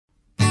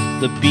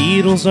The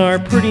Beatles are a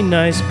pretty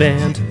nice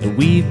band, and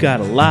we've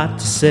got a lot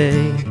to say.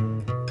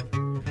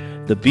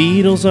 The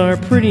Beatles are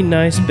a pretty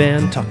nice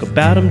band, talk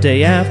about them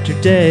day after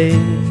day.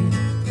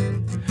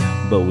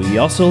 But we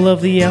also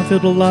love the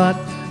outfield a lot,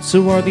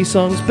 so are these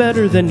songs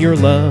better than your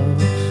love?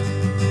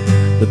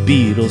 The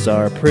Beatles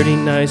are a pretty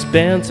nice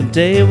band,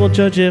 someday we'll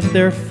judge if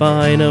they're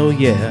fine, oh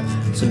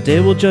yeah, someday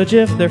we'll judge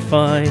if they're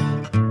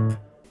fine.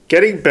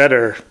 Getting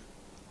better.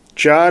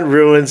 John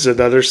ruins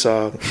another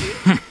song.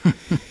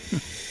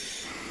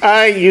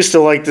 I used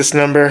to like this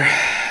number,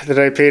 that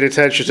I paid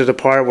attention to the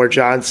part where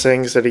John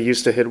sings that he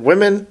used to hit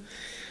women.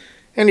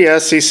 And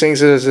yes, he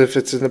sings it as if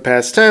it's in the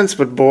past tense,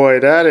 but boy,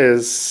 that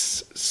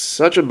is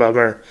such a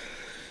bummer.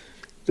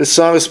 This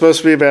song is supposed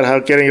to be about how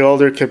getting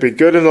older can be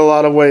good in a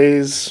lot of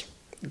ways.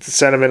 It's a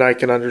sentiment I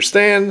can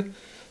understand,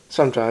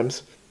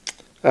 sometimes.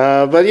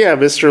 But yeah,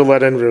 Mr.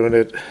 Lennon ruined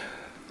it.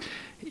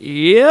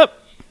 Yep.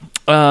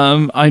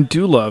 I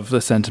do love the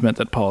sentiment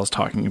that Paul is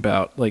talking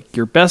about. Like,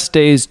 your best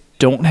days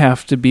don't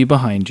have to be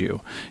behind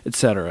you,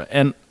 etc.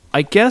 And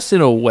I guess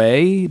in a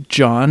way,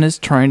 John is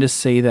trying to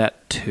say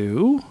that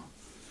too,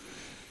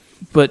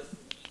 but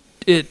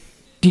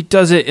he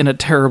does it in a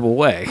terrible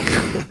way,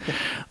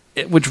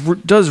 which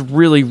does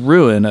really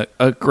ruin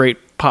a great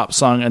pop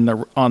song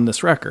on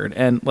this record.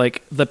 And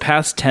like the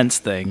past tense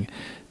thing,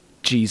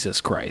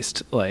 Jesus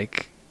Christ,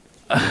 like,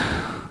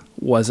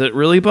 was it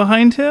really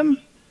behind him?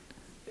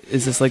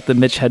 Is this like the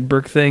Mitch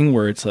Hedberg thing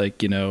where it's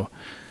like,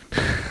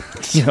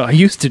 I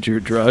used to do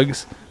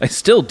drugs. I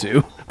still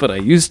do, but I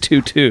used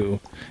to too.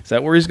 Is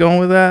that where he's going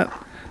with that?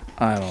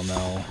 I don't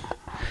know.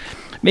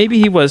 Maybe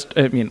he was,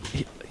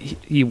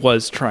 he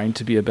was trying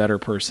to be a better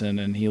person,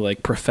 and he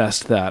like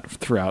professed that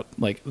throughout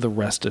like the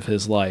rest of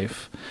his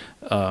life.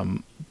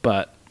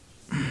 But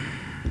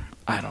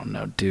I don't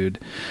know, dude.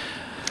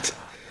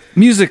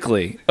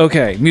 Musically,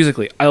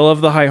 I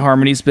love the high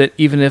harmonies bit,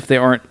 even if they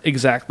aren't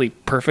exactly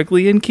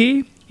perfectly in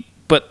key.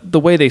 But the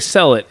way they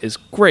sell it is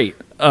great.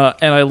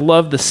 And I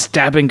love the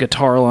stabbing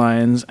guitar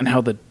lines and how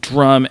the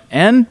drum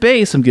and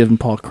bass, I'm giving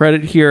Paul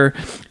credit here,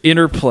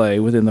 interplay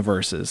within the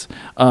verses.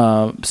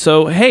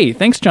 So, hey,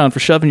 thanks, John,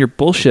 for shoving your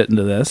bullshit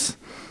into this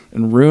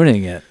and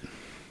ruining it.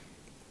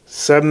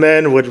 Some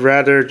men would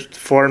rather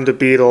form the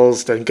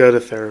Beatles than go to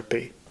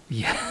therapy.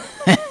 Yeah.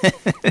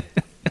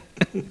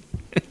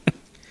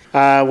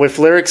 With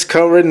lyrics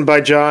co-written by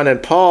John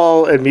and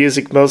Paul and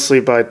music mostly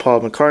by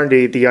Paul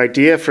McCartney, the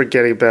idea for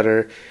Getting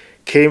Better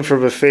came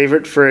from a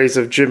favorite phrase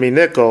of Jimmy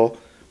Nicol.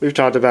 We've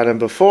talked about him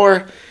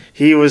before.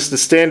 He was the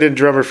stand-in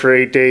drummer for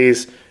 8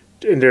 days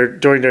during their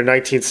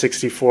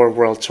 1964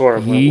 World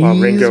Tour while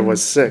Ringo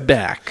was sick.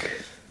 Back.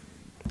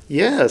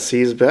 Yes,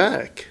 he's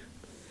back.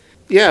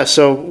 Yeah,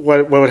 so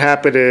what would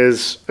happen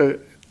is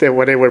that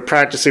when they were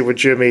practicing with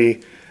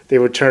Jimmy, they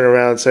would turn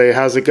around and say,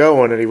 "How's it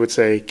going?" And he would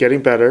say,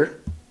 "Getting better."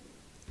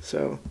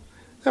 So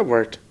that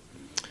worked.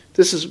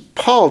 This is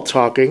Paul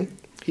talking.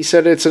 He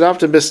said it's an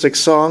optimistic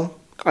song.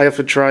 I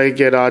often try and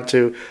get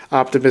onto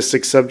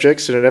optimistic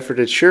subjects in an effort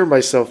to cheer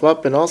myself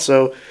up, and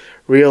also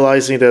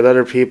realizing that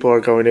other people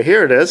are going to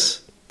hear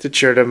this to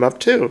cheer them up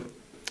too.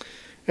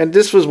 And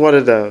this was one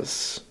of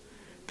those.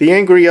 The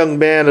angry young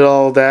man and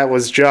all that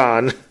was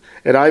John,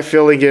 and I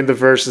filling in the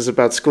verses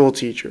about school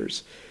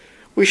teachers.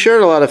 We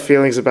shared a lot of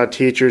feelings about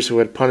teachers who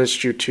had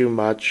punished you too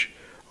much,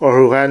 or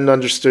who hadn't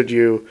understood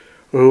you,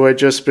 or who had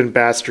just been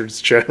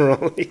bastards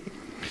generally.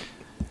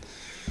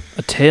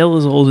 A tale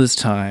as old as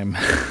time.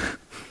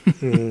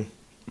 Mm.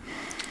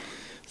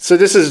 So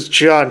this is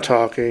John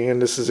talking,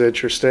 and this is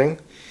interesting.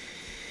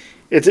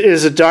 It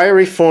is a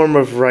diary form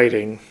of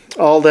writing.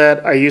 All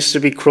that I used to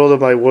be cruel to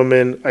my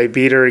woman, I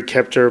beat her and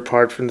kept her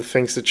apart from the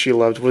things that she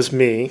loved, was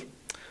me.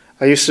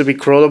 I used to be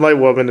cruel to my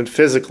woman, and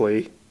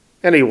physically,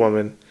 any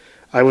woman,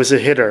 I was a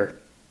hitter.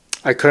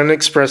 I couldn't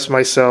express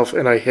myself,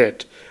 and I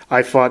hit.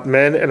 I fought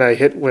men, and I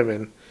hit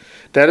women.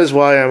 That is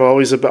why I'm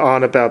always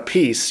on about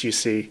peace, you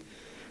see.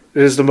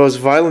 It is the most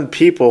violent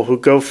people who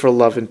go for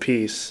love and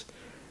peace.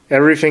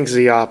 Everything's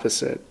the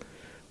opposite.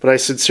 But I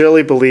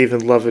sincerely believe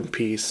in love and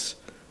peace.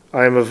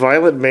 I am a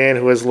violent man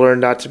who has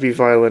learned not to be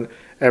violent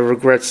and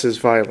regrets his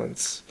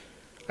violence.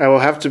 I will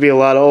have to be a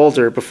lot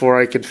older before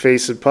I can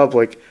face in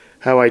public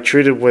how I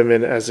treated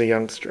women as a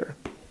youngster.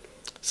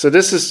 So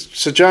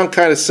John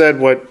kind of said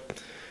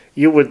what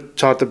you would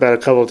talked about a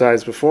couple of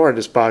times before in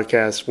this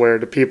podcast, where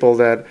the people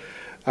that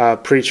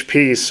preach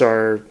peace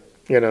are,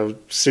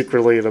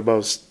 secretly the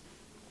most,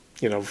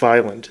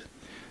 violent.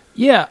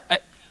 Yeah.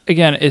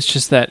 Again, it's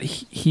just that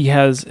he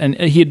has, and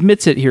he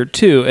admits it here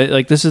too.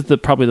 Like, this is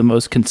probably the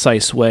most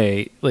concise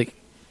way, like,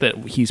 that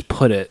he's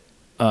put it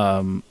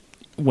when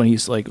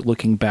he's like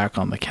looking back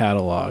on the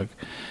catalog.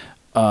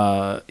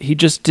 He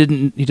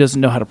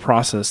doesn't know how to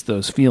process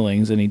those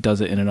feelings, and he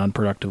does it in an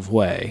unproductive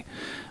way.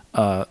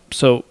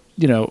 So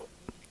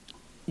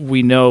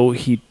we know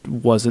he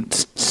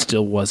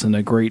still wasn't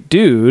a great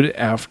dude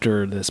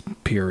after this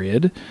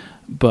period,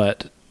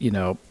 but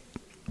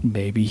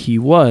maybe he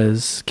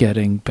was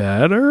getting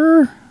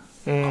better.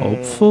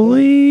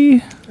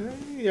 Hopefully.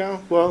 Yeah,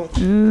 well.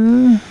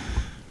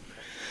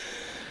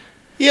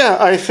 Yeah,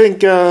 I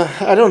think,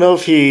 I don't know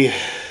if he, I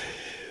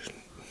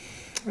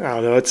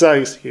don't know, it's not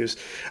an excuse.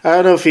 I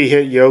don't know if he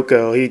hit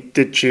Yoko. He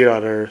did cheat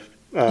on her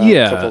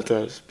a couple of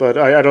times, but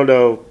I don't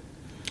know.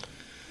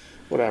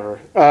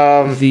 Whatever.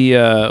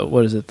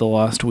 What is it? The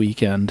Lost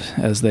Weekend,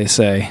 as they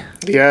say.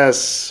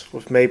 Yes,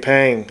 with May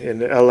Pang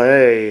in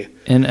L.A.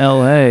 And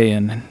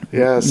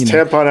yes,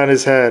 tampon on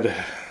his head,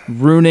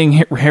 ruining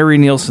Harry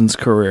Nielsen's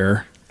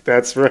career.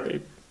 That's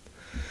right.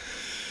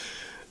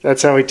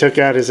 That's how he took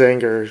out his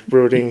anger,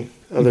 ruining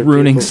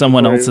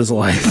someone else's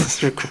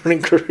life,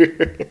 recording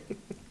career.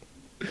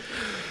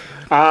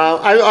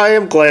 I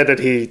am glad that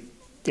he,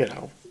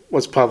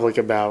 was public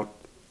about,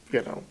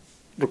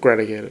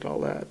 regretting it and all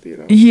that,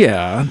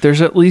 Yeah,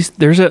 there's at least that.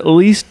 There's at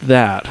least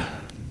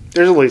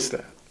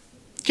that.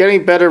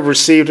 Getting Better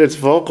received its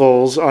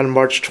vocals on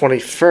March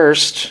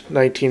 21st,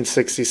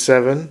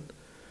 1967.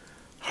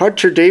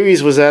 Hunter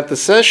Davies was at the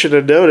session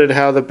and noted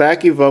how the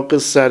backing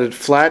vocals sounded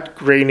flat,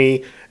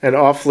 grainy, and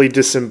awfully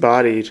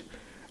disembodied.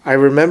 I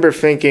remember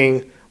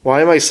thinking,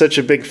 why am I such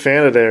a big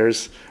fan of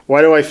theirs?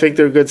 Why do I think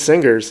they're good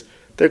singers?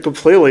 They're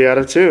completely out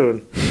of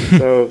tune.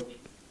 So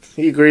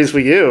he agrees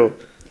with you.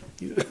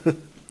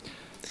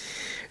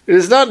 It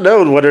is not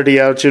known whether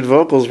the out-of-tune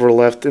vocals were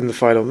left in the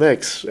final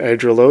mix.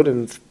 Andrew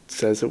Loden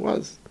says it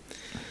was.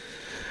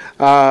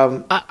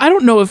 I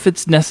don't know if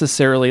it's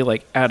necessarily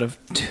like out of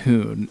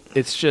tune.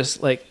 It's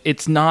just like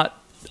it's not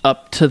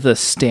up to the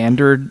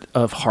standard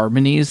of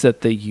harmonies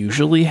that they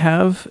usually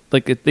have.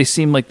 Like they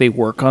seem like they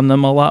work on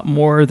them a lot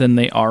more than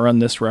they are on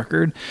this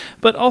record.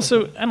 But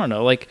also, I don't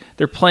know, like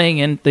they're playing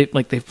in.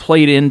 They've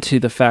played into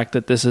the fact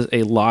that this is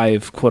a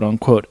live, quote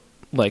unquote,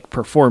 like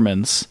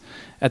performance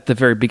at the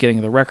very beginning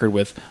of the record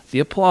with the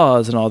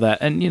applause and all that.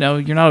 And, you're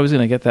not always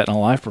going to get that in a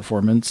live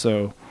performance.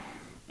 So,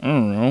 I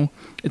don't know.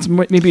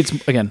 Maybe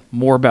it's, again,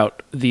 more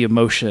about the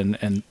emotion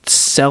and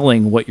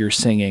selling what you're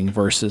singing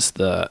versus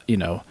the,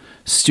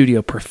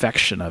 studio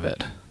perfection of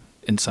it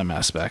in some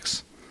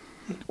aspects.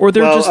 Or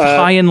they're just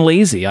high and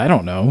lazy. I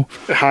don't know.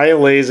 High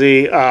and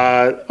lazy.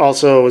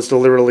 Also, was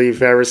deliberately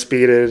very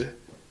speeded.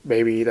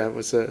 Maybe that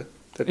was did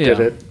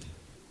it.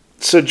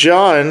 So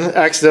John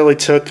accidentally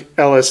took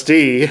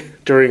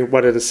LSD during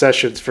one of the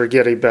sessions for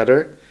Getting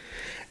Better,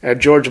 and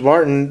George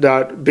Martin,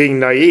 not being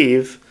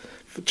naive,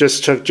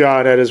 just took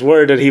John at his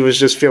word that he was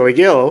just feeling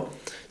ill,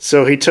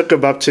 so he took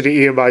him up to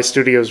the EMI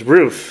studio's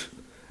roof,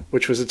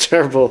 which was a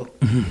terrible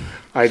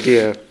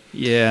idea.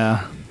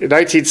 Yeah. In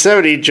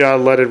 1970,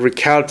 John Lennon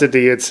recounted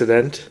the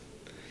incident.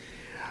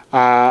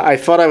 I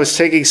thought I was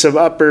taking some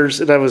uppers,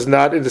 and I was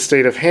not in the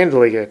state of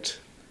handling it.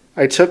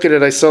 I took it,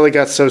 and I suddenly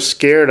got so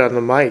scared on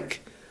the mic.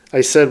 I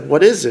said,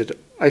 "What is it?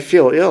 I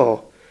feel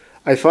ill."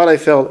 I thought I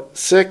felt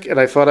sick, and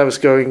I thought I was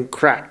going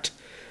cracked.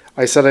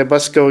 I said I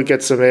must go and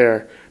get some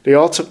air. They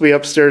all took me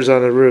upstairs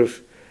on the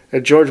roof,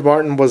 and George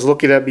Martin was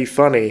looking at me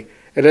funny,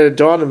 and then it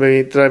dawned on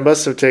me that I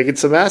must have taken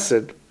some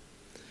acid.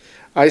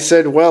 I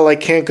said, "Well, I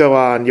can't go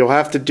on. You'll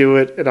have to do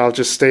it, and I'll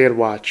just stay and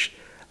watch."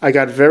 I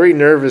got very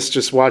nervous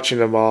just watching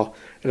them all,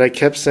 and I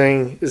kept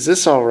saying, "Is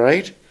this all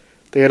right?"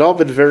 They had all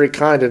been very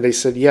kind, and they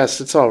said, "Yes,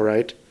 it's all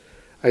right."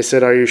 I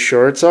said, "Are you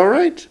sure it's all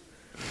right?"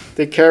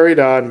 They carried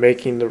on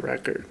making the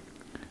record.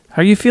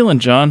 How are you feeling,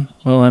 John?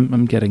 Well,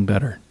 I'm getting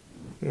better.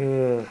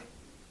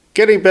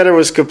 Getting Better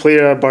was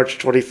completed on March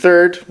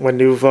 23rd when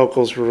new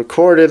vocals were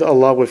recorded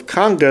along with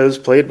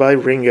congos played by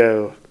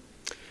Ringo.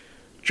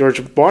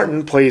 George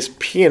Martin plays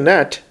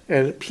pianette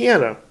and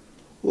piano.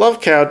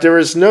 Love count, there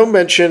is no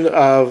mention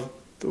of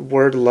the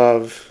word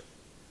love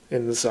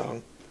in the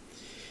song.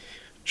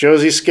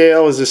 Josie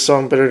scale, is this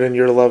song better than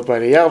Your Love by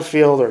the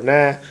Outfield or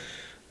nah?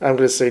 I'm going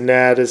to say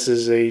nah, this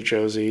is a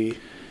Josie.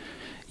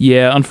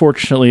 Yeah,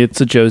 unfortunately,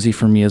 it's a Josie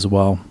for me as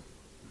well.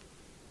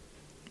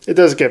 It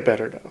does get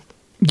better, though.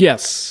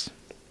 Yes.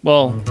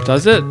 Well,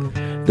 does it?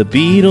 The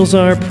Beatles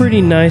are a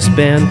pretty nice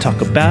band,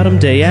 talk about them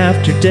day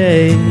after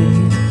day.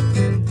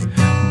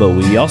 But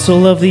we also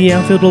love the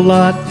outfield a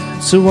lot,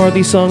 so are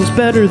these songs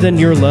better than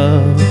Your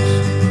Love?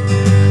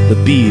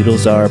 The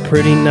Beatles are a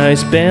pretty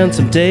nice band,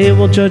 someday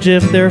we'll judge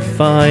if they're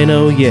fine,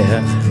 oh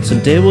yeah,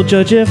 someday we'll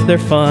judge if they're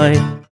fine.